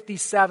Isaiah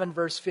 57,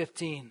 verse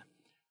 15.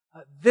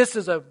 This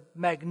is a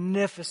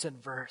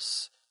magnificent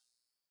verse.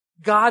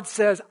 God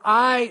says,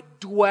 I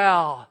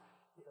dwell.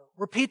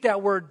 Repeat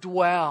that word,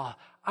 dwell.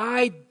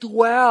 I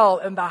dwell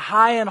in the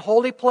high and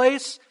holy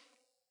place,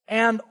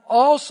 and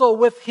also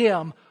with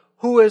Him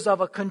who is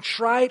of a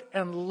contrite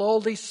and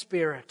lowly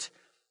spirit,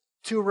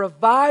 to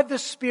revive the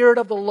spirit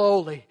of the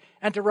lowly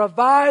and to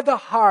revive the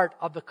heart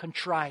of the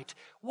contrite.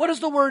 What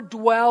does the word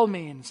dwell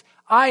means?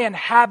 I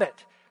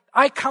inhabit.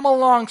 I come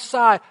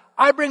alongside.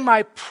 I bring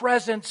my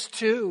presence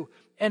to.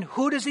 And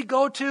who does He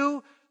go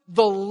to?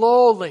 The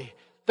lowly,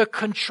 the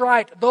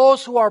contrite,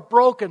 those who are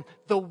broken,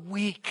 the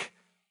weak.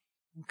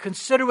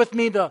 Consider with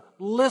me the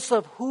list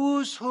of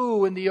who's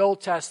who in the Old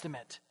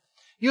Testament.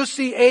 You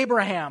see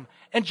Abraham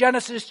in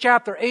Genesis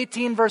chapter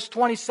 18, verse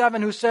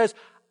 27, who says,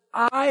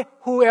 I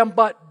who am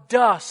but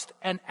dust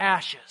and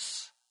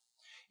ashes.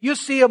 You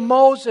see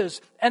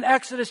Moses in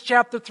Exodus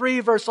chapter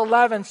 3, verse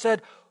 11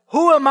 said,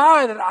 who am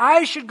I that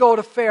I should go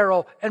to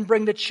Pharaoh and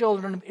bring the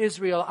children of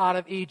Israel out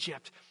of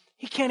Egypt?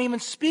 He can't even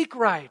speak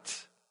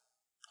right.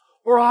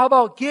 Or how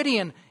about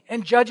Gideon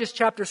in Judges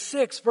chapter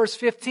 6, verse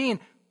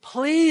 15?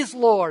 Please,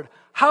 Lord,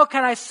 how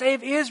can I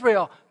save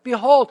Israel?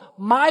 Behold,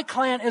 my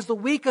clan is the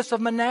weakest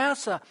of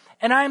Manasseh,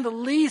 and I am the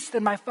least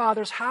in my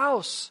father's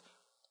house.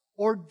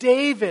 Or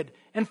David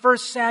in 1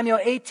 Samuel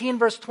 18,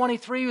 verse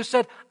 23, who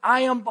said,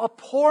 I am a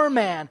poor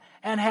man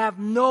and have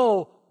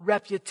no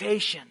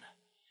reputation.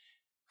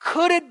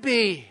 Could it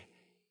be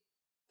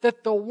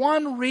that the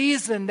one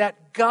reason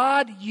that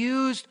God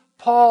used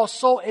Paul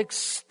so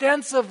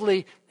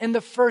extensively in the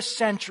first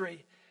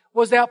century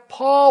was that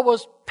Paul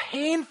was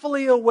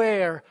painfully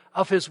aware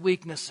of his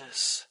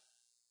weaknesses?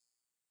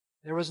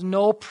 There was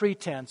no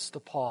pretense to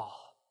Paul.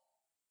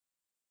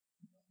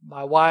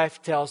 My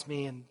wife tells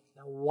me, and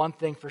one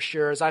thing for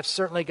sure is I've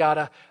certainly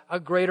got a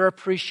greater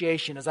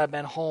appreciation as I've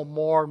been home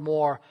more and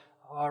more,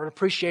 an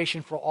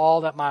appreciation for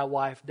all that my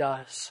wife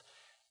does.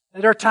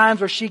 And there are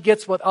times where she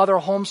gets with other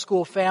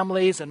homeschool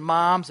families and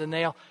moms, and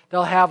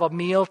they'll have a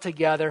meal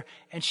together,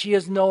 and she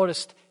has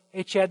noticed,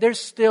 hey Chad, there's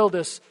still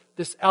this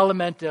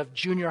element of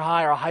junior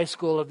high or high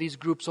school of these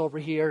groups over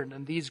here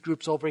and these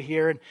groups over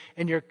here,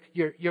 and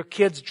your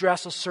kids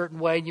dress a certain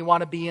way and you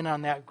want to be in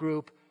on that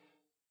group.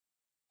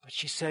 But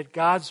she said,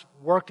 God's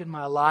worked in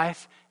my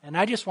life, and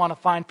I just want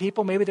to find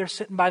people, maybe they're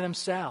sitting by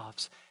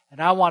themselves, and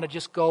I want to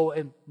just go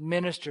and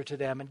minister to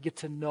them and get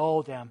to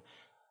know them.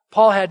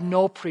 Paul had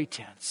no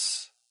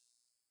pretense.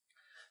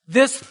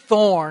 This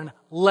thorn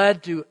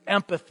led to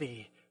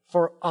empathy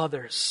for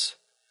others.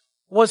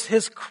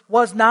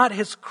 Was not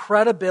his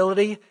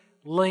credibility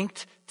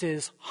linked to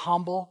his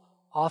humble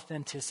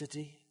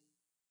authenticity?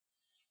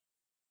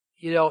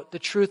 You know, the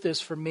truth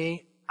is for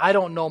me, I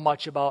don't know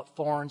much about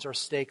thorns or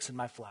stakes in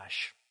my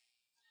flesh.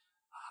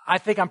 I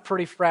think I'm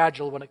pretty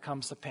fragile when it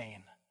comes to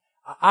pain.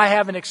 I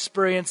haven't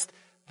experienced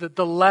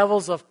the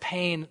levels of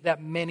pain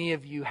that many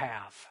of you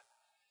have.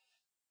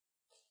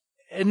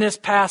 In this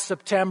past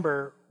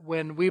September,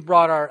 when we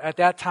brought our, at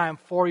that time,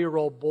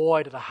 4-year-old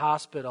boy to the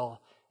hospital,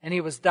 and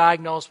he was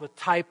diagnosed with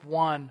type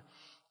 1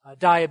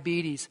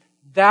 diabetes,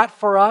 that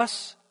for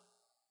us,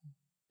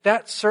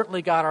 that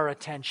certainly got our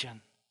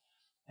attention.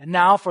 And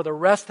now for the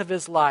rest of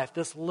his life,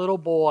 this little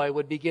boy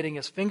would be getting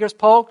his fingers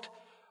poked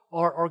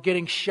or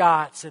getting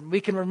shots. And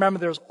we can remember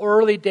those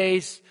early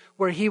days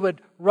where he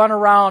would run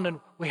around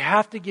and, we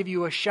have to give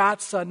you a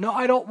shot, son. No,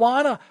 I don't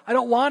want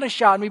a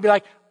shot. And we'd be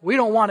like, we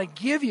don't want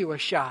to give you a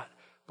shot,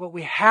 but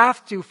we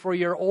have to for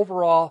your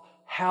overall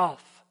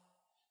health.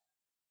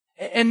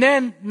 And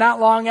then not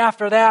long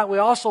after that, we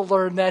also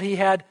learned that he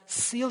had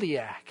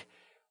celiac,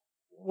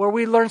 where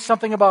we learned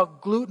something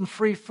about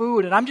gluten-free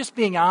food. And I'm just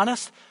being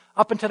honest,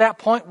 up until that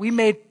point, we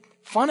made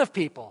fun of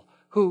people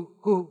who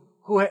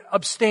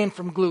abstained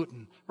from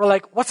gluten. We're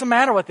like, what's the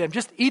matter with them?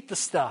 Just eat the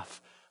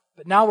stuff.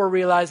 But now we're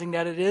realizing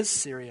that it is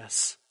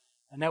serious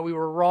and that we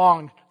were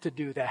wrong to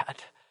do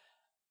that.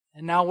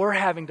 And now we're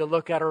having to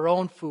look at our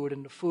own food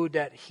and the food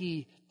that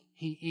he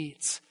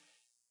eats.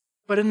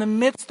 But in the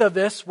midst of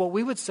this, what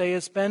we would say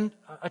has been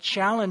a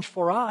challenge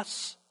for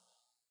us.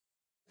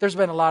 There's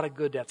been a lot of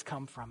good that's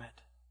come from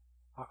it.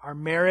 Our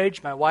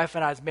marriage, my wife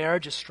and I's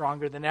marriage, is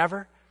stronger than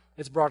ever.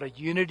 It's brought a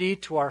unity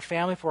to our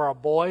family for our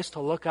boys to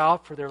look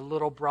out for their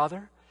little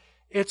brother.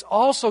 it's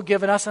also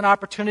given us an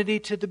opportunity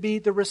to be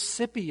the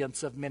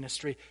recipients of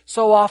ministry.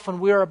 So often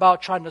we're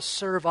about trying to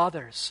serve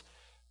others,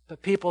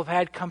 but people have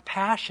had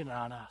compassion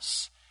on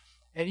us.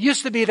 It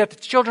used to be that the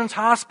Children's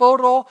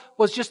Hospital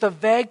was just a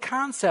vague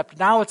concept.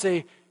 Now it's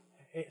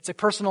a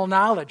personal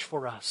knowledge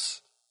for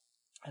us.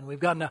 And we've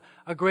gotten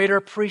a greater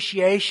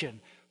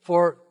appreciation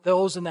for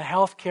those in the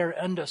healthcare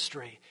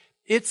industry.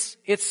 It's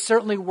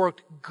certainly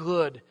worked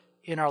good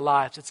in our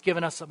lives. It's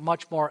given us a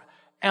much more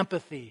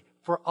empathy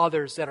for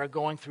others that are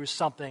going through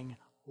something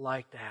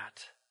like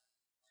that.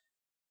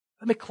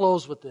 Let me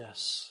close with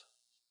this.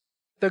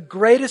 The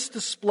greatest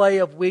display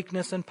of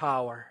weakness and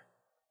power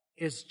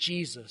is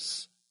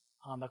Jesus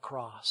on the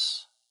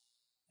cross.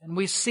 And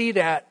we see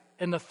that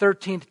in the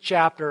 13th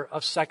chapter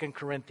of 2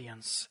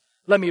 Corinthians.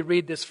 Let me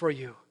read this for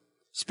you.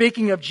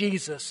 Speaking of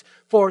Jesus,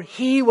 for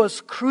he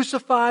was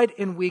crucified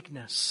in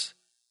weakness,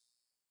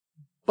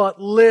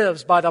 but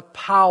lives by the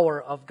power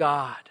of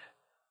God.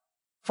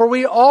 For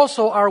we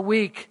also are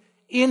weak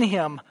in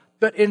him,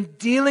 but in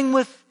dealing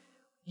with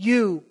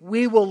you,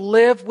 we will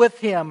live with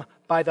him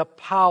by the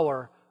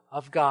power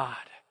of God.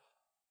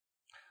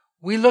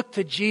 We look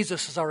to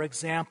Jesus as our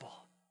example.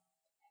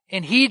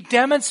 And he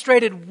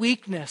demonstrated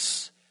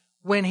weakness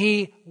when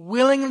he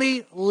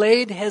willingly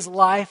laid his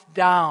life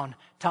down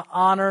to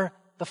honor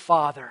the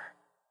Father.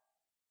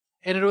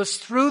 And it was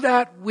through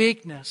that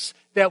weakness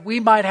that we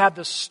might have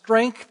the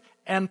strength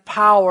and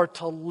power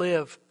to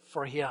live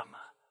for him.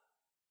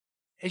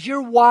 As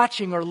you're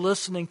watching or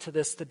listening to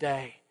this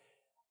today,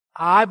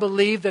 I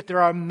believe that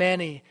there are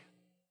many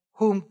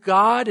whom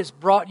God has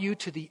brought you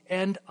to the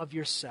end of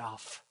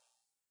yourself.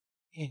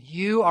 And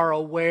you are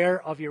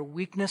aware of your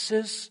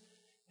weaknesses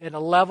at a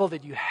level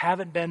that you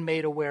haven't been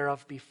made aware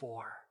of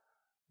before.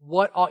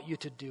 What ought you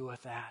to do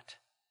with that?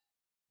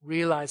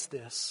 Realize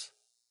this,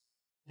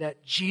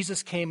 that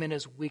Jesus came in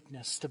his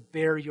weakness to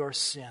bear your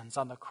sins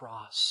on the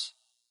cross.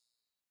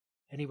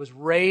 And he was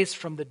raised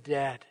from the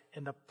dead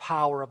in the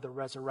power of the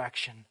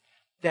resurrection,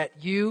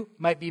 that you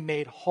might be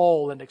made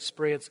whole and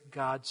experience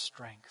God's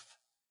strength.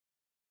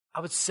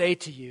 I would say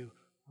to you,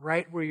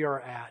 right where you're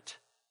at,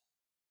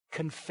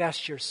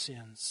 confess your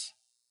sins.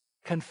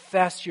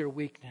 Confess your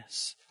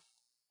weakness.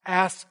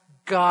 Ask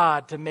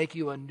God to make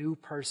you a new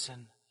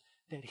person,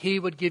 that he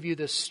would give you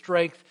the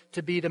strength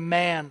to be the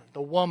man,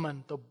 the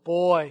woman, the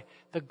boy,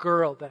 the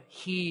girl that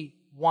he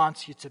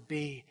wants you to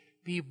be.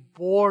 Be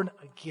born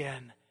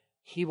again.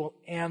 He will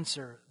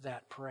answer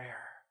that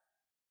prayer.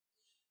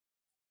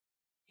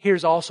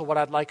 Here's also what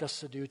I'd like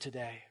us to do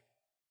today.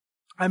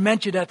 I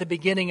mentioned at the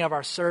beginning of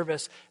our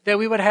service that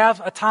we would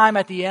have a time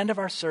at the end of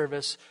our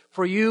service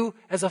for you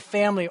as a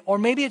family, or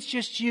maybe it's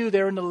just you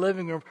there in the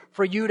living room,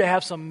 for you to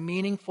have some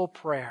meaningful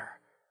prayer.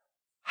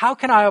 How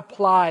can I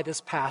apply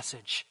this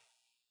passage?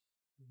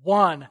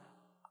 One,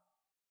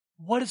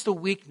 what is the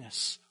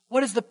weakness?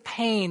 What is the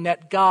pain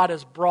that God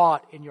has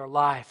brought in your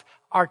life?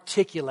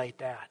 Articulate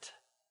that.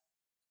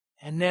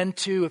 And then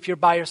two, if you're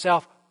by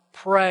yourself,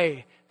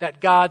 pray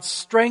that God's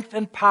strength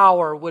and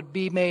power would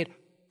be made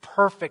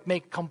perfect,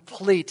 made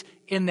complete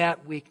in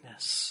that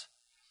weakness.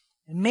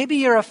 And maybe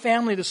you're a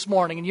family this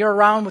morning and you're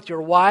around with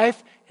your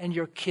wife and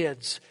your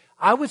kids.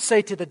 I would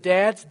say to the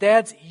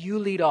dads, you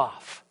lead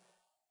off.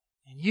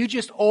 And you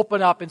just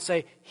open up and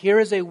say, here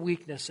is a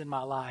weakness in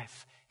my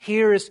life.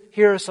 Here is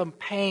some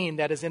pain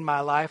that is in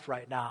my life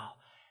right now.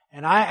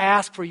 And I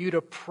ask for you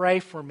to pray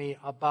for me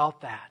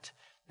about that.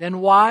 Then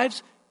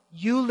wives,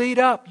 you lead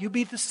up. You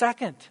be the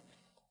second.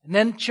 And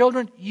then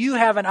children, you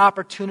have an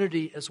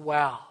opportunity as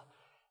well.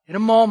 In a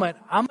moment,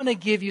 I'm going to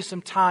give you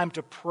some time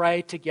to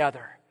pray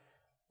together.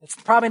 It's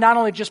probably not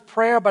only just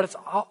prayer, but it's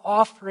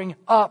offering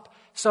up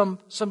some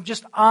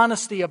just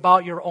honesty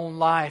about your own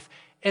life.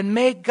 And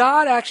may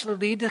God actually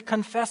lead to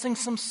confessing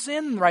some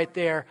sin right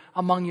there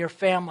among your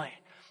family.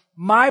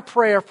 My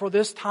prayer for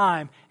this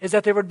time is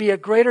that there would be a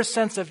greater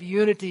sense of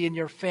unity in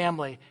your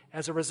family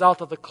as a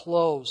result of the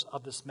close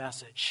of this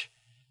message.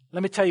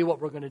 Let me tell you what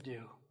we're going to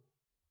do.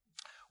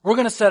 We're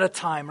going to set a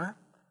timer,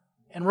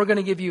 and we're going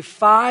to give you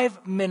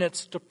 5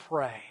 minutes to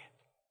pray.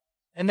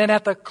 And then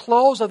at the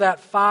close of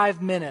that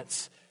 5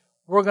 minutes,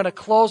 we're going to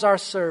close our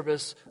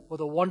service with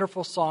a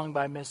wonderful song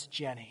by Miss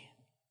Jenny.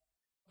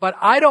 But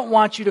I don't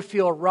want you to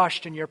feel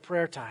rushed in your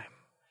prayer time.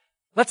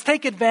 Let's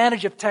take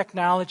advantage of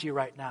technology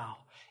right now.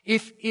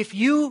 If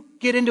you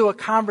get into a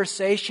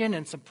conversation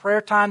and some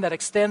prayer time that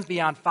extends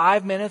beyond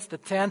 5 minutes to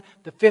 10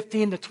 to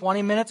 15 to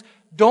 20 minutes,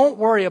 don't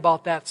worry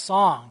about that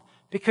song.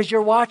 Because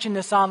you're watching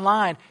this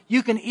online,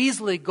 you can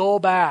easily go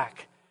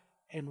back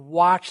and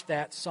watch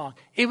that song.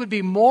 It would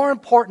be more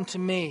important to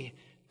me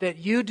that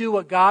you do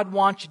what God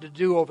wants you to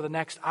do over the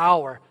next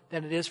hour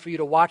than it is for you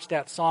to watch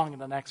that song in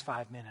the next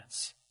 5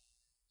 minutes.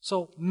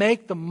 So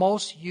make the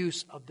most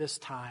use of this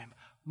time.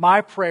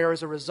 My prayer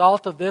as a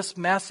result of this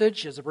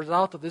message, as a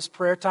result of this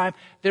prayer time,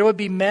 there would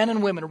be men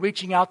and women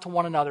reaching out to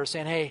one another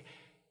saying, hey,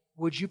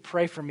 would you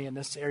pray for me in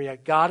this area?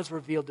 God has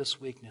revealed this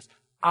weakness.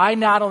 I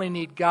not only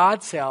need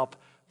God's help,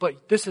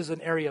 but this is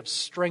an area of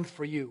strength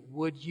for you.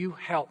 Would you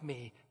help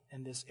me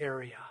in this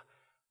area?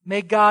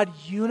 May God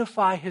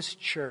unify His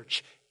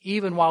church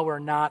even while we're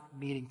not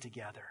meeting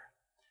together.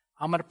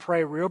 I'm going to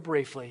pray real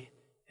briefly,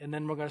 and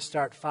then we're going to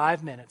start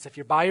 5 minutes. If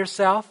you're by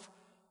yourself,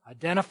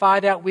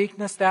 identify that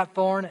weakness, that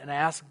thorn, and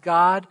ask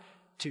God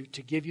to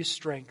give you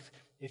strength.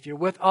 If you're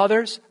with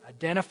others,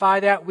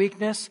 identify that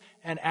weakness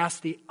and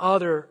ask the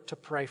other to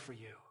pray for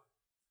you.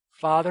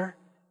 Father,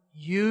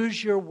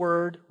 use your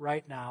word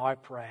right now, I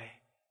pray,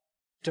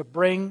 to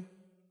bring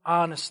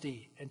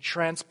honesty and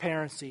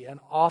transparency and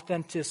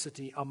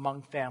authenticity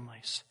among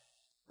families.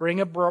 Bring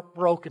a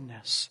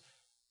brokenness.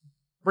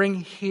 Bring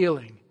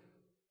healing.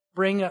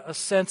 Bring a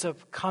sense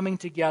of coming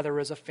together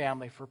as a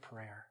family for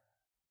prayer.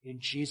 In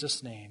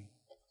Jesus' name,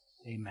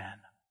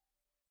 amen.